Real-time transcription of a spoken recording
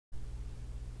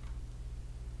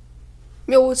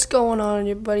Yo, what's going on,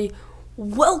 everybody?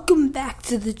 Welcome back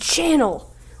to the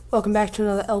channel. Welcome back to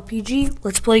another LPG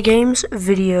Let's Play Games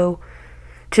video.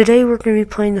 Today we're going to be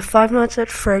playing the Five Nights at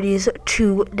Freddy's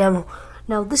 2 demo.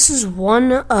 Now this is one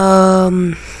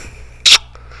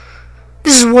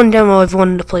demo I've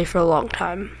wanted to play for a long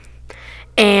time,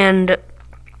 and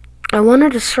I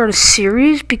wanted to start a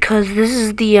series because this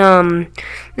is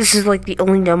like the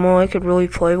only demo I could really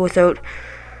play without.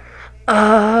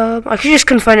 I just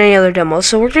couldn't find any other demos,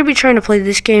 so we're gonna be trying to play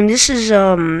this game. This is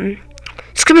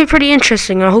it's gonna be pretty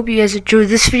interesting. I hope you guys enjoyed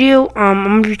this video. I'm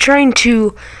gonna be trying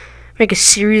to make a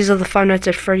series of the Five Nights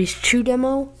at Freddy's 2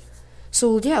 demo.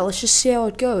 So yeah, let's just see how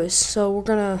it goes. So we're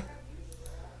gonna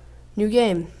new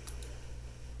game.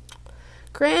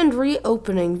 Grand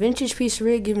reopening, vintage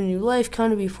pizzeria given new life.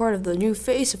 Kind of be part of the new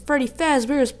face of Freddy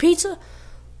Fazbear's Pizza.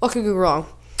 What could go wrong?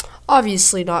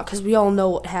 Obviously not, because we all know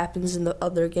what happens in the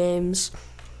other games.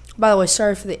 By the way,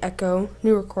 sorry for the echo.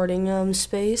 New recording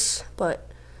space, but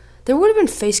there would have been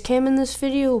face cam in this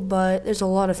video, but there's a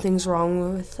lot of things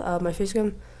wrong with my face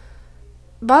cam.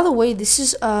 By the way, this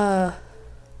is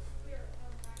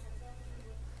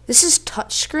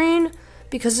touchscreen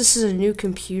because this is a new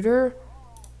computer.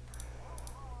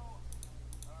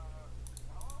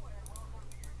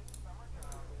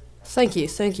 Thank you.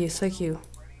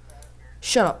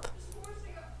 Shut up.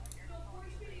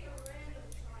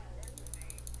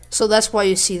 So that's why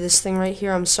you see this thing right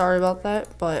here. I'm sorry about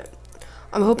that, but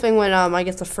I'm hoping when I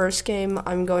get the first game,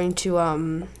 I'm going to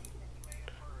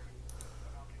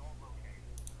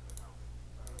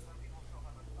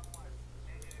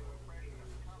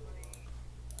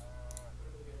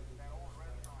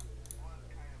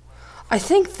I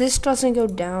think this doesn't go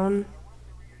down.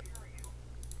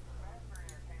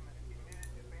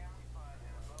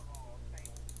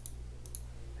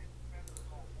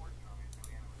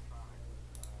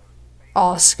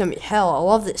 Oh, this is gonna be hell. I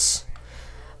love this.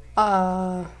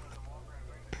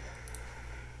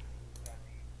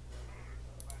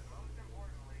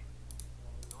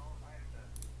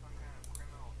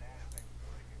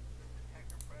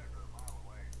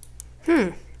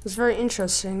 It's very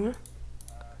interesting.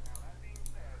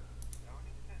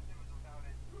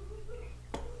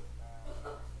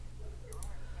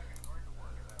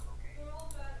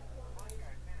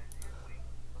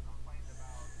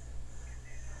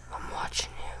 I'm watching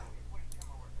you.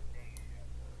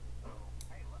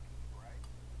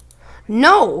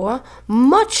 No,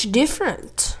 much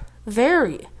different.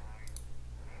 Very.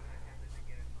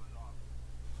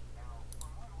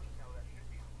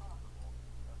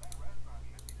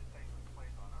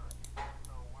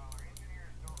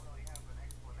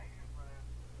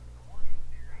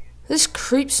 This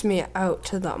creeps me out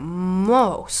to the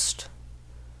most.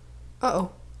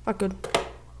 Uh-oh, not good.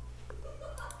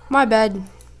 My bad.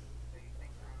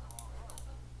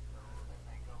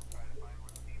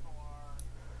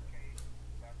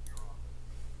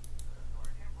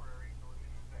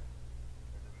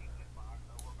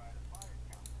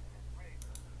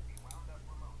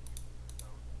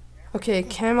 Okay,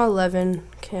 cam 11,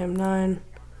 cam 9.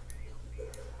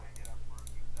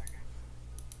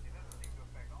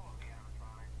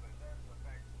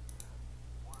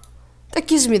 That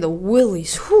gives me the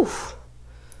willies. Whew.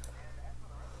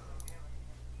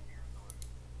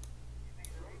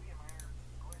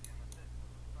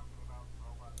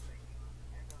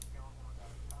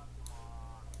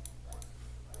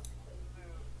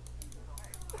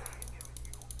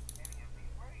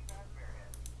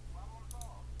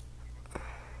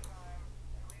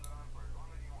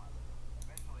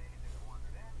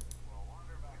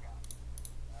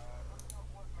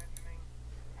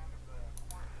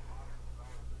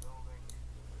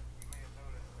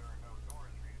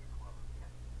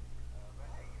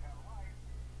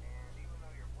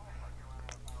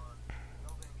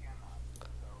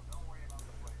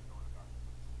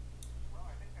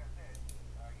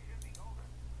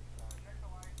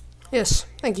 Yes,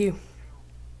 thank you.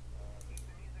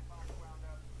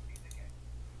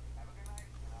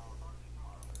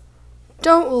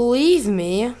 Don't leave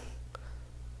me.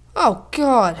 Oh,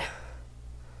 God. I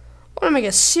want to make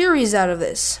a series out of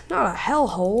this, not a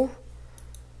hellhole.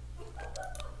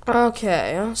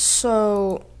 Okay,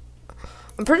 so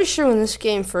I'm pretty sure when this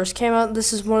game first came out,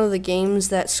 this is one of the games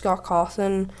that Scott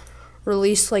Cawthon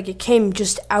released. Like, it came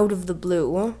just out of the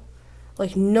blue.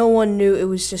 Like, no one knew it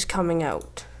was just coming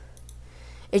out.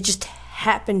 It just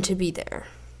happened to be there.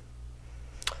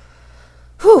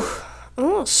 Whew. I'm a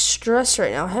little stressed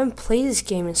right now. I haven't played this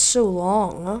game in so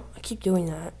long. Huh? I keep doing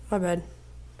that. My bad.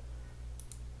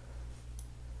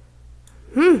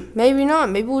 Maybe not.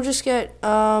 Maybe we'll just get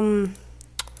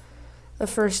the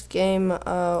first game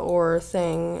or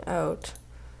thing out.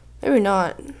 Maybe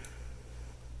not.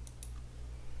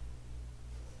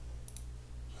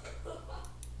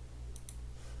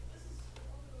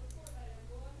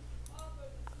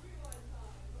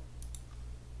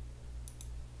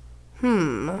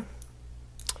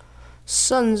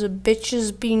 Sons of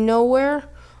bitches be nowhere.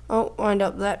 Oh, wind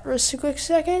up that for a quick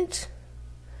second.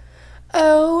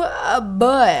 Oh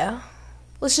boy.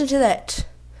 Listen to that.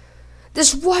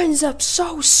 This winds up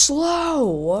so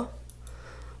slow.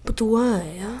 But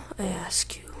why, I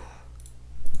ask you?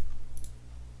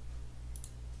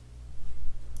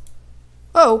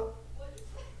 Oh.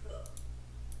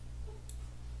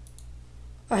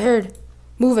 I heard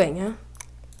moving, huh?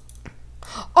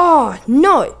 Oh,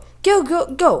 no.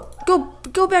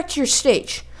 Go back to your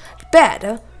stage. Bad,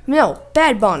 huh? No,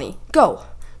 bad Bonnie. Go.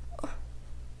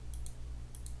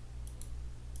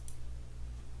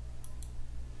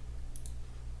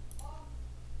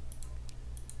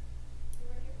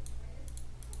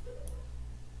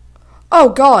 Oh,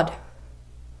 God.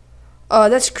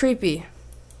 That's creepy.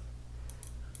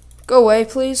 Go away,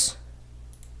 please.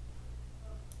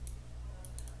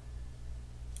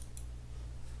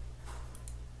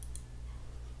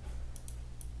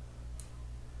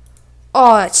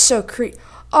 Oh, that's so creepy.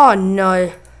 Oh,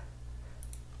 no.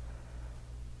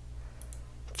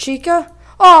 Chica?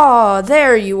 Oh,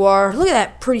 there you are. Look at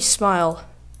that pretty smile.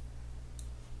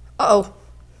 Uh-oh.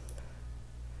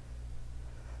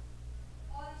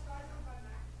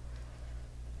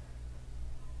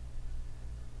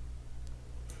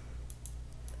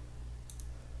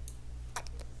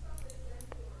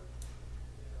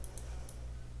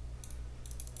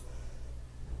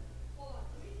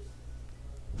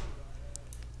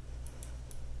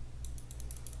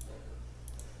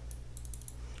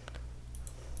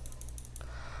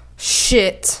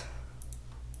 Shit.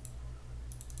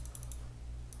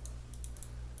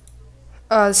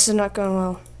 This is not going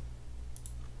well.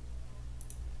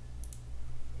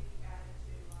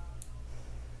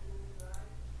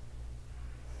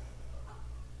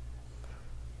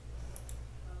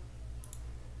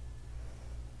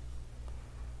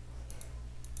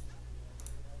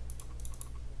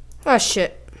 Ah,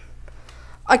 shit.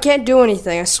 I can't do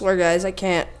anything, I swear, guys, I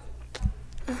can't.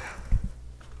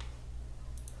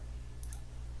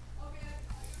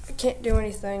 I can't do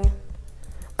anything.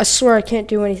 I swear I can't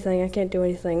do anything. I can't do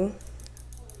anything.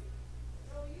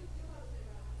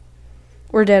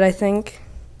 We're dead, I think.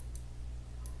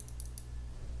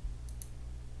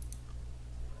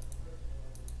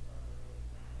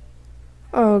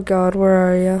 Oh God, where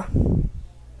are you?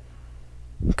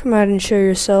 Come out and show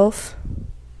yourself.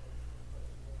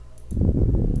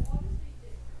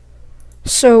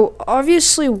 So,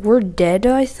 obviously we're dead,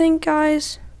 I think,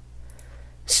 guys.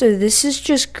 So this is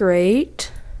just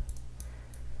great.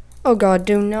 Oh God,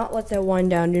 do not let that wind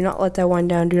down. Do not let that wind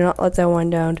down. Do not let that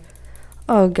wind down.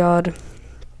 Oh God.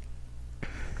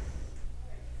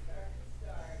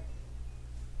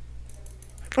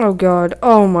 Oh God.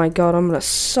 Oh my God, I'm gonna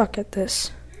suck at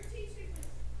this.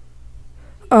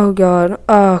 Oh God.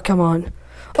 Oh, come on.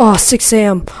 Oh, 6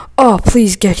 a.m. Oh,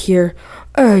 please get here.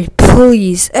 Oh,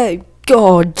 please. Oh,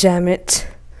 God damn it.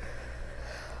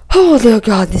 Oh, dear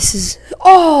God, this is...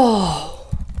 Oh,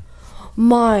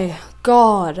 my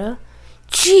God.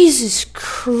 Jesus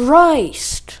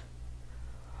Christ.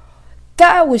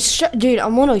 That was... Dude,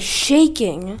 I'm literally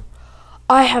shaking.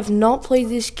 I have not played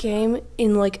this game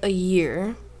in like a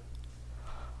year.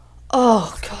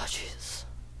 Oh, God, Jesus.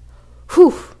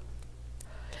 Whew.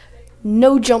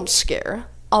 No jump scare.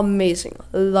 Amazing.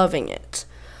 Loving it.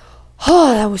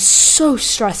 Oh, that was so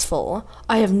stressful.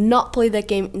 I have not played that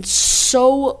game in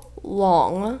so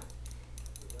long.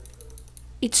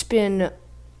 It's been...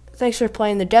 Thanks for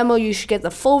playing the demo. You should get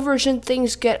the full version.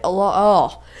 Things get a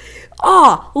lot...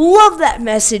 love that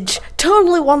message.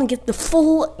 Totally want to get the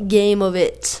full game of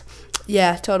it.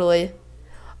 Yeah, totally.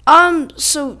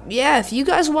 So, yeah, if you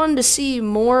guys wanted to see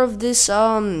more of this,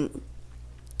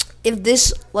 if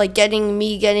this, like, getting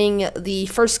the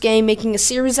first game, making a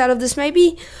series out of this,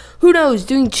 maybe, who knows,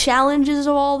 doing challenges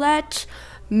of all that,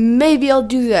 maybe I'll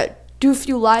do that, do a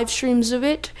few live streams of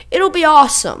it. It'll be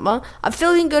awesome. I'm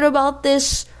feeling good about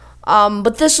this,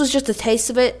 but this was just a taste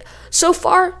of it. So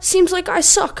far, seems like I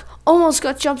suck. Almost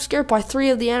got jump scared by 3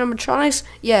 of the animatronics.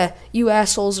 Yeah, you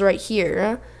assholes right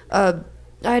here. I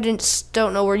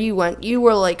don't know where you went. You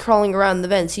were, like, crawling around the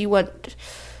vents. You went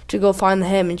to go find the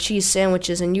ham and cheese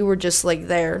sandwiches, and you were just, like,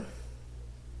 there.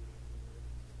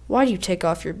 Why do you take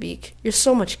off your beak? You're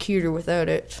so much cuter without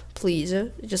it. Please,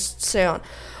 just stay on.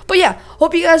 But yeah,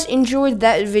 hope you guys enjoyed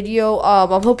that video.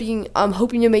 I'm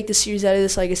hoping to make the series out of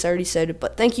this, like I already said.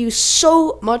 But thank you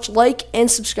so much. Like and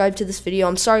subscribe to this video.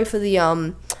 I'm sorry for the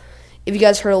if you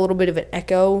guys heard a little bit of an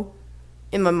echo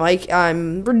in my mic.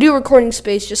 I'm new recording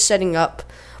space, just setting up.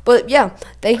 But yeah,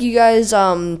 thank you guys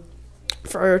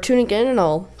for tuning in, and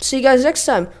I'll see you guys next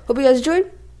time. Hope you guys enjoyed.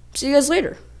 See you guys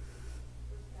later.